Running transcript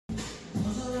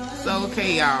So,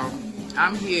 okay, y'all,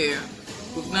 I'm here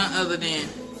with none other than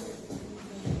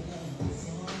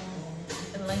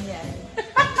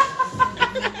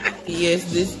yes,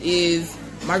 this is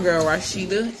my girl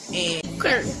Rashida and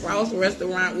Kurt Frost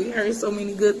Restaurant. We heard so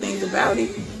many good things about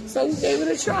it, so we gave it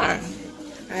a try.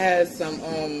 I had some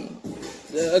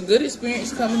a good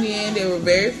experience coming in. They were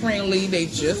very friendly. They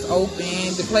just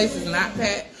opened. The place is not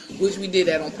packed, which we did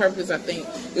that on purpose. I think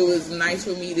it was nice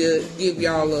for me to give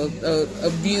y'all a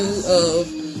view of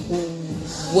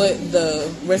what the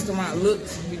restaurant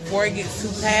looks before it gets too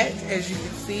packed. As you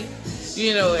can see,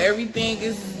 you know, everything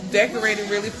is decorated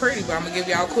really pretty, but I'm gonna give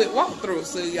y'all a quick walkthrough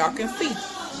so y'all can see.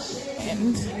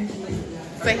 And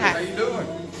say hi. How you doing?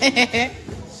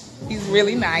 He's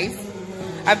really nice.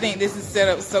 I think this is set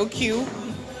up so cute.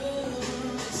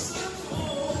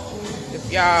 If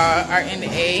y'all are in the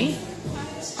A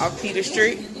off Peter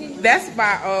Street, that's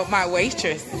by my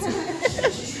waitress.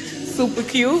 Super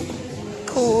cute,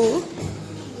 cool.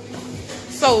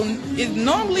 So is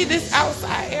normally this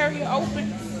outside area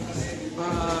open?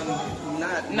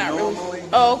 Not normally. Really.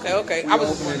 Oh, okay. We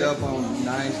open it up on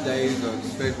nice days,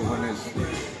 especially when it's.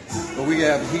 But we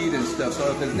have heat and stuff,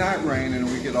 so if it's not raining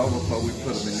and we get overflow, we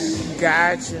put them in there.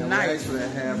 Gotcha. And nice. We're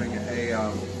actually having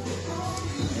a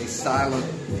silent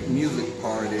music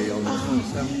party on the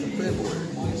 27th of February.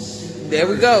 There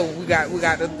we go. We got.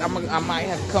 I might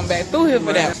have to come back through here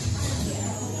for that.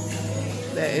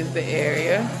 That is the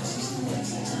area.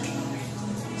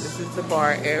 This is the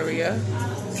bar area,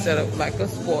 set up like a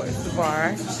sports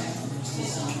bar. I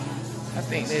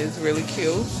think that is really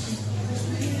cute.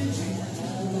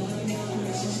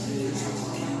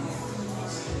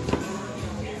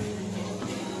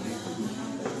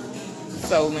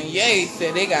 So Lynye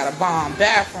said they got a bomb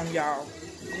bathroom, y'all.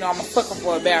 You know I'm a sucker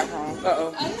for a bathroom.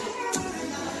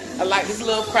 I like this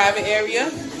little private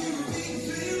area.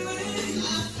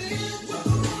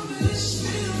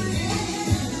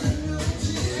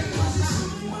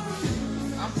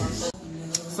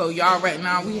 So y'all, right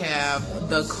now we have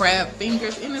the crab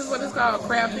fingers. Isn't this what it's called?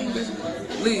 Crab fingers?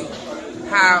 Lee,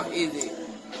 how is it?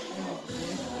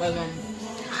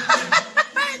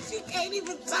 She can't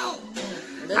even talk.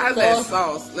 How's that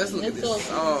sauce? Let's look at this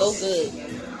sauce. So good.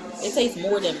 It tastes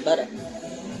more than butter.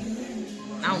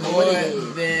 I don't know what it is.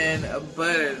 More than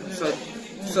butter.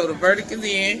 So the verdict is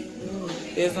in.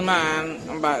 This is mine.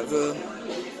 I'm about to,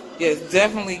 yes,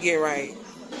 definitely get right.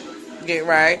 Get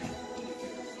right.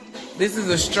 This is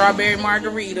a strawberry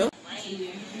margarita.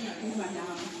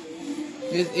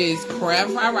 This is crab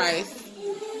fried rice,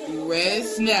 red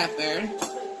snapper,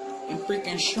 and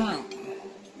freaking shrimp.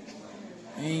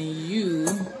 And you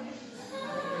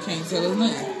can't tell us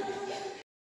nothing.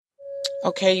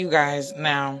 Okay, you guys,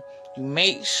 now you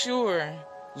make sure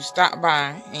you stop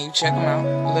by and you check them out.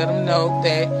 Let them know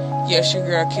that, yes, your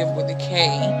girl Kiff with the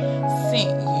K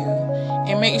sent you.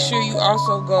 And make sure you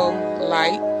also go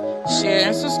like, share,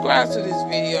 and subscribe to this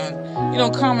video. And, you know,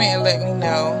 comment and let me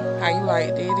know how you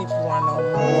liked it, if you want to know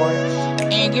more.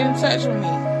 And get in touch with me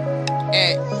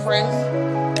at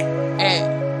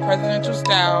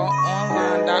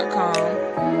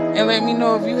presidentialstyleonline.com and let me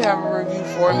know if you have a review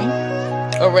for me,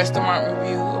 a restaurant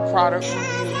review, a product review,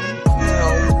 you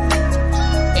know,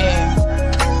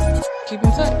 and keep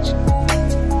in touch.